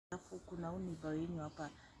kuna huni boy wenu hapa,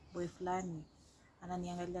 boy fulani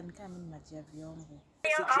ananiangalia nikaa mimi ni maji ya vyombo.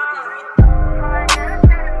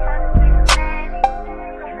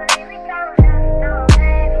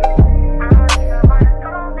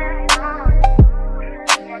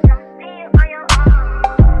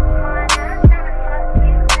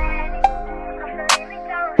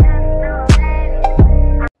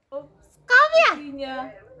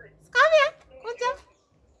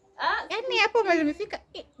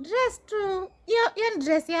 Dress tu, hiyo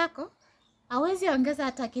dress yako hawezi ongeza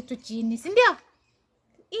hata kitu chini, si ndio?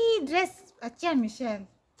 Hii dress achia Michelle.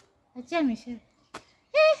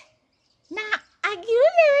 Na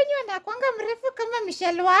agiule wenye anakuanga mrefu kama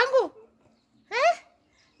Michelle wangu.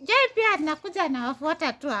 Joy pia anakuja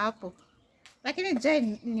anawafuata tu hapo. Lakini Joy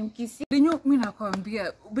ni mkisi. Mimi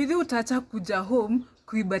nakwambia, bidhi utaacha kuja home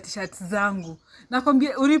kuiba t-shirt zangu.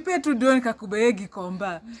 Nakwambia unipe tu ndio nikakubaye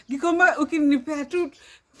Gikomba. Gikomba ukinipea tu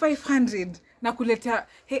 500 na kuleta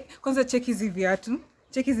kwanza check hizi viatu.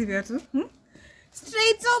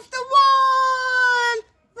 Straight off the wall.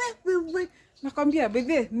 Wait. Nakwambia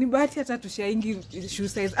bidhi ni bahati hata tushaingi shoe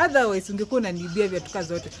size. Otherwise ungekuwa unanibia viatu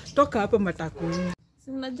zote. Toka hapa matakuni.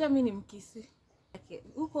 Si mnajua mimi ni mkisi.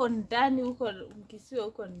 Uko ndani, uko mkisiwa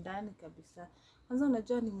uko ndani kabisa. Kwanza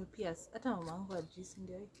unajua nimepias, hata mamangu ajui, si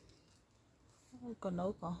ndio? Uko na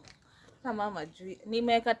uko. Hata mama ajui.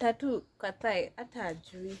 Nimeweka tattoo katai, hata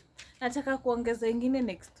ajui. Nataka kuongeza ingine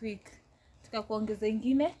next week. Nataka kuongeza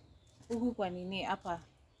ingine huku kwa nini hapa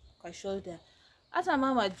kwa shoulder. Hata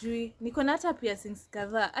mama ajui. Niko na hata piercings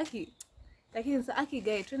kadhaa. Lakini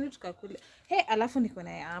guy twende tukakule. Alafu niko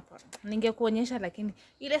na hapa. Ningekuonyesha lakini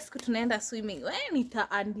ile siku tunaenda swimming, nita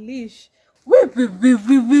unleash.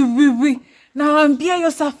 Naambia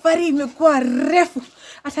hiyo safari imekuwa refu.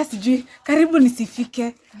 Hata sijui karibu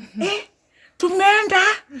nisifike.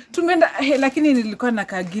 Tumeenda lakini nilikuwa na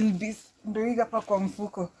ka Gilbis ndio higa hapa kwa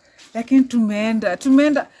mfuko. Lakini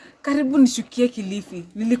tumeenda karibu nishukie Kilifi.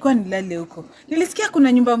 Nilikuwa nilale huko. Nilisikia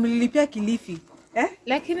kuna nyumba mlilipia Kilifi.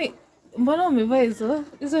 Lakini mbona umevaa hizo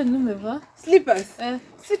ni umevaa slippers?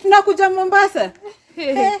 Si tunakuja Mombasa.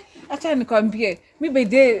 Acha nikwambie, mimi by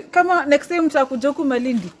day kama next time tutakuja huku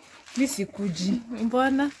Malindi, mimi sikuji.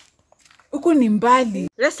 Mbona? Huku ni mbali.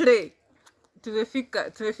 Leslie,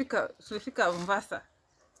 tumefika Mombasa.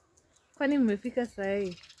 Kwani mmefika saa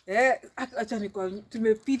hii? Acha nikwambie,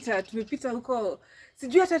 tumepita huko.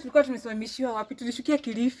 Sijui hata tulikuwa tumesimamishiwa wapi, tulishukia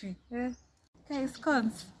Kilifi. Guys,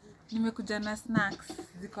 cons. Nimekuja na snacks.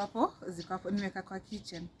 Ziko hapo, nimeweka kwa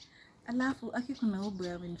kitchen. Alafu kuna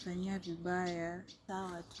ubo amenifanyia vibaya.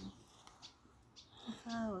 Sawa tu.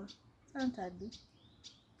 Sawa. Santadi.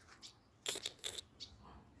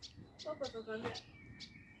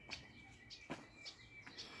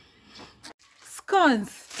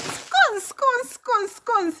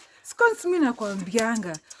 Scones mimi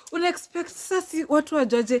nakwambianga. Una expect sasa watu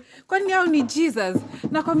wajoje? Kwani hao ni Jesus?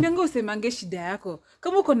 Nakwambianga usemange shida yako.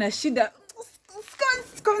 Kama uko na shida,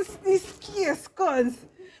 scones nisikie scones.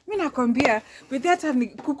 Mimi nakwambia, with that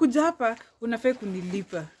kukuja hapa unafai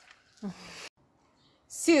kunilipa.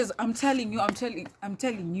 Sis, I'm telling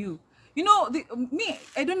you. You know, me,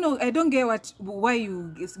 I don't get why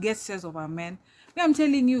you get stressed over a man. Me, I'm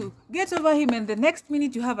telling you, get over him and the next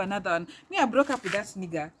minute you have another one. Me, I broke up with that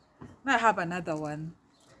nigga. Now I have another one.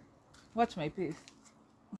 Watch my pace.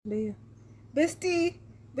 Bestie.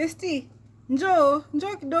 Njoo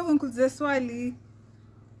kidogo nikuulize swali.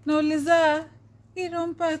 Nauliza, hii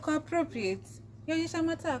rompa iko appropriate? Yaonyesha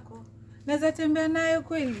matako. Naweza tembea nayo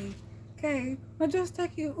kweli? Unajua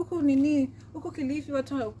sitaki huko Kilifi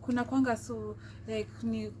watu kuna kwanga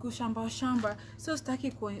ni kushamba. So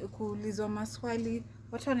sitaki kuulizwa maswali,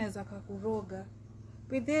 watu wanaweza kukuroga.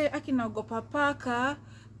 Bidhe naogopa paka,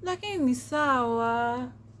 lakini ni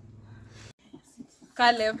sawa.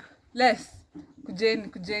 Caleb,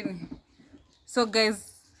 kujeni. So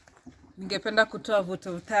guys, ningependa kutoa vote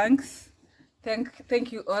of thanks.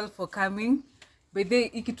 Thank you all for coming. Bidhe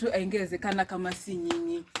ikitu aingezekana kama si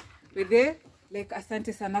nyinyi. Bidhe,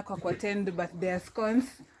 asante sana kwa attend birthday scones.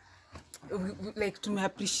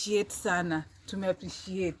 Tumeappreciate sana.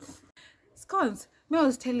 Scones, I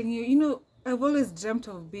was telling you, I've always dreamt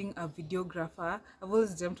of being a videographer. I've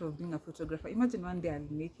always dreamt of being a photographer. Imagine one day I'll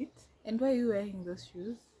make it. And why are you wearing those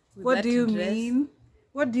shoes? What do you mean?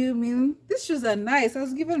 What do you mean? These shoes are nice. I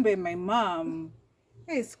was given by my mom.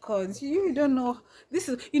 Hey, Scones, you don't know. This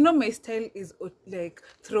is, my style is like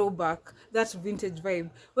throwback, that vintage vibe.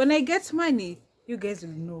 When I get money, you guys will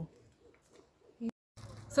know.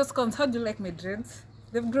 So, Scones, how do you like my dreads?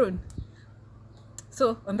 They've grown.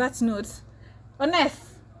 So, on that note, honest,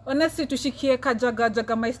 Honestly tushikie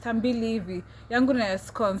kajaga maista mbili hivi. Yangu na ya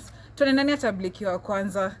scones. Tuone nani atablikiwa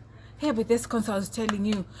kwanza. Hey, but this scones I was telling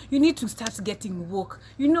you, you need to start getting woke.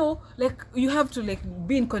 You know, like you have to like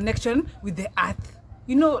be in connection with the earth.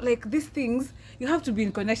 You know, like these things, you have to be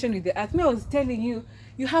in connection with the earth. Me, I was telling you,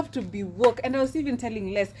 you have to be woke. And I was even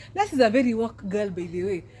telling Les is a very woke girl, by the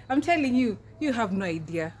way. I'm telling you, you have no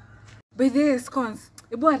idea. By the way, scones,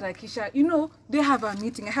 you know, they have a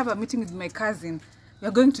meeting. I have a meeting with my cousin. We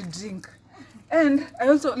are going to drink. And I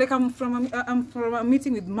also, like, I'm from a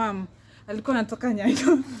meeting with mom. Alikuwa anataka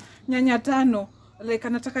nyanya tano. Like,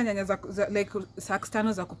 anataka nyanya like, sacks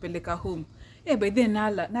tano za kupeleka home. By the way,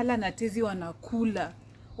 Nala na Tezi wanakula.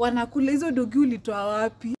 Wanakula, hizo dogi ulitoa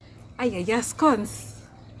wapi? Aya, scones.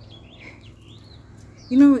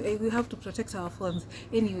 You know, we have to protect our phones.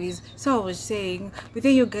 Anyways, so I was saying, but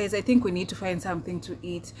then you guys, I think we need to find something to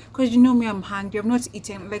eat. Because you know me, I'm hungry. I'm not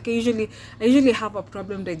eating. Like I usually have a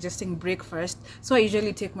problem digesting breakfast. So I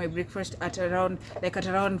usually take my breakfast at around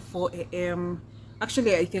 4 a.m.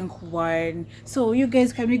 Actually, I think 1. So you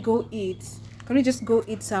guys, can we go eat? Can we just go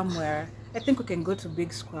eat somewhere? I think we can go to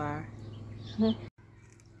Big Square.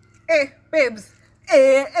 Hey, babes.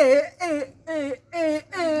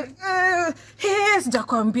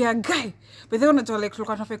 Sijakwambia guy. But then unajua like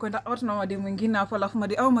tulikuwa tunafai kwenda out na madem mwingine hapo alafu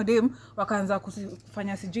madem wakaanza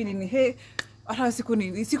kufanya sijui nini. Hata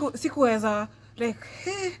sikuweza like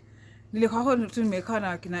nilikuwa tu nimekaa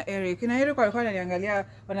na kina Eric walikuwa wananiangalia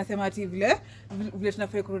wanasema ati vile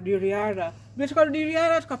tunafai kurudi Riara. Vile tukarudi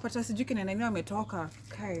Riara tukapata sijui kina nani wametoka.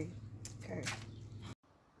 Kai.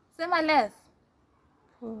 Sema Les.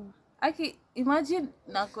 Aki, imagine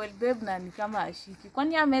na call babe na ni kama ashiki.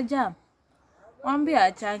 Kwani amejam? Mwambie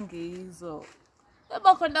achange hizo.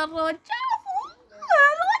 Baba kona roho chafu.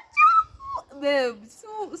 Babe,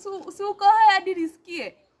 si uko hadi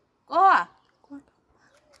nisikie. Koa.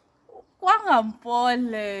 Kwanga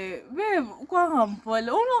mpole. Babe, kwanga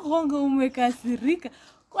mpole. Unakuanga umekasirika.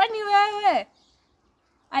 Kwani wewe?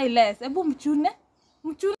 Ai Les, hebu mchune.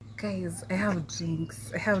 Guys, I have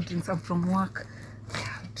drinks. I'm from work. I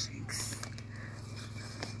have drinks.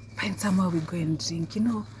 Find somewhere we go and drink. You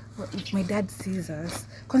know, if my dad sees us,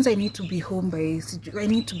 because I need to be home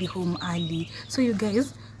early. So you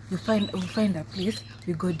guys, we find a place,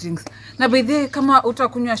 we go drinks. Now by the kama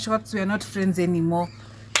utakunywa shots, we are not friends anymore.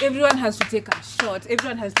 Everyone has to take a shot.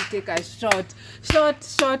 Shot.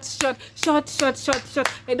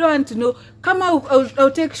 I don't want to know. Kama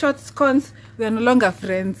I'll take shots, cons. We are no longer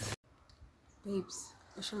friends. Babes,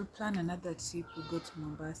 we should plan another trip. We go to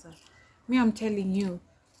Mombasa. Me, I'm telling you.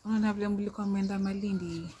 Unaona vile mlikuwa mmeenda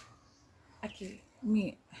Malindi. Okay,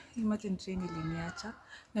 me, imagine train iliniacha.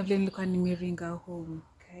 Na vile nilikuwa nimeringa home.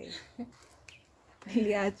 Okay.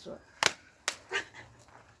 Niliachwa.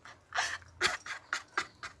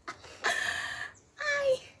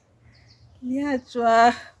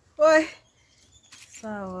 Niachwa. Oi.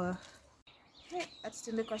 Sawa.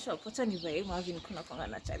 Atitende kwa shop. Wacha nivae mavi nikuna kwanga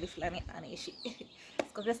na chali fulani anaishi.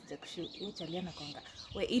 Sikobia sija kushu. Huyo chali anakwanga.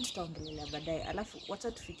 We eat tutaongelelea baadaye. Alafu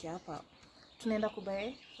wacha tufike hapa. Tunaenda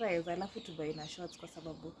kubae fries alafu tubae na shots kwa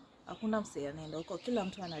sababu hakuna msee anaenda huko. Kila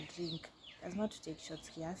mtu ana drink. Lazima tu take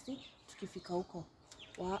shots kiasi. Tukifika huko.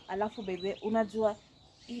 Alafu bebe unajua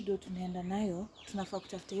ido tunaenda nayo. Tunafaa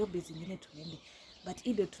kutafuta hiyo base nyingine tuende. But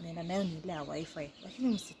ido tunaenda nayo ni ile ya wifi.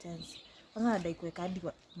 Lakini msitense. Kwanza nadai kuweka hadi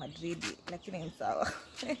Madrid, lakini ni sawa.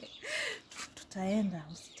 Tutaenda,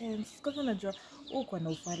 msitense. Kwanza najua uko na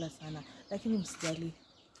ufala sana, lakini msijali.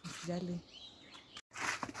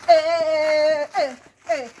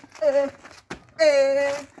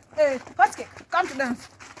 Hotcake, come to dance.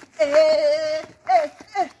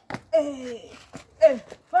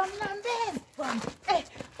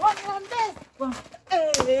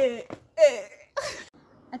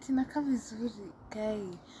 Ati nakaa vizuri,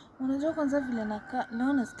 kai. Unajua kwanza vile nakaa,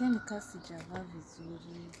 leo nasikia nikaa sijavaa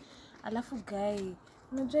vizuri. Alafu gai,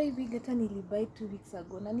 unajua hivi gata nilibuy 2 weeks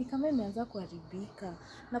ago na ni kama imeanza kuharibika.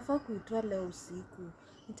 Nafaa kuitoa leo usiku.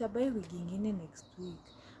 Nitabuy wig nyingine next week.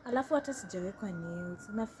 Alafu hata sijaweka nails.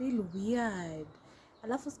 Na feel weird.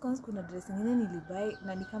 Alafu scones kuna dress nyingine nilibuy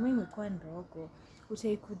na ni kama imekuwa ndogo.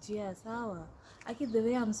 Utaikujia sawa. Aki the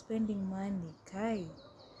way I'm spending money, kai.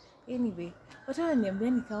 Anyway, watu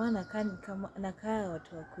wananiambia ni kama nakaa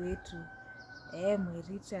watu wa kwetu.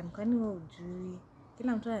 Mwericha, kwani wewe hujui?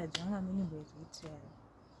 Kila mtu anajua mimi ni mwericha.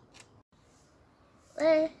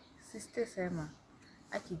 Sister sema,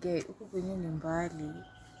 akigai huko kwenye ni mbali.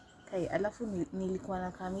 Kai, alafu nilikuwa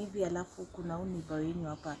nakaa hivi alafu kuna uniba wenyu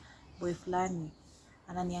hapa boy fulani.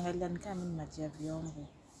 Ananiangalia nikaa mimi maji ya vyombo.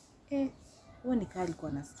 Huo nikaa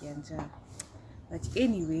alikuwa nasikia njaa. But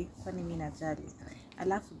anyway, kwani mimi najali.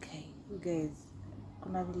 Alafu guys,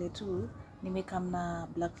 kuna vile tu nimekam na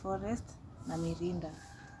Black Forest na Mirinda.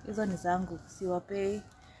 Hizo ni zangu, siwapei.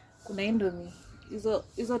 Kuna Indomie,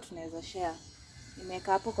 hizo tunaweza share.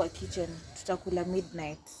 Nimeweka hapo kwa kitchen, tutakula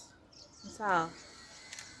midnight. Sawa?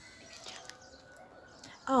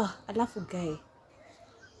 Alafu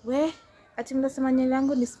we, ati mnasema nywele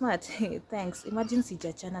yangu ni smart. Thanks. Imagine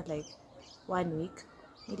sijachana like 1 week.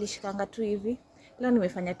 Nilishikanga tu hivi. Leo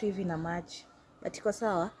nimefanya tu hivi na maji. But iko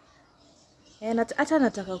sawa. Hata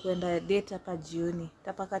nataka kuenda date hapa jioni.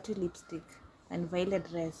 Tapaka tu lipstick and violet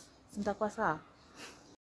dress. Sitakuwa sawa?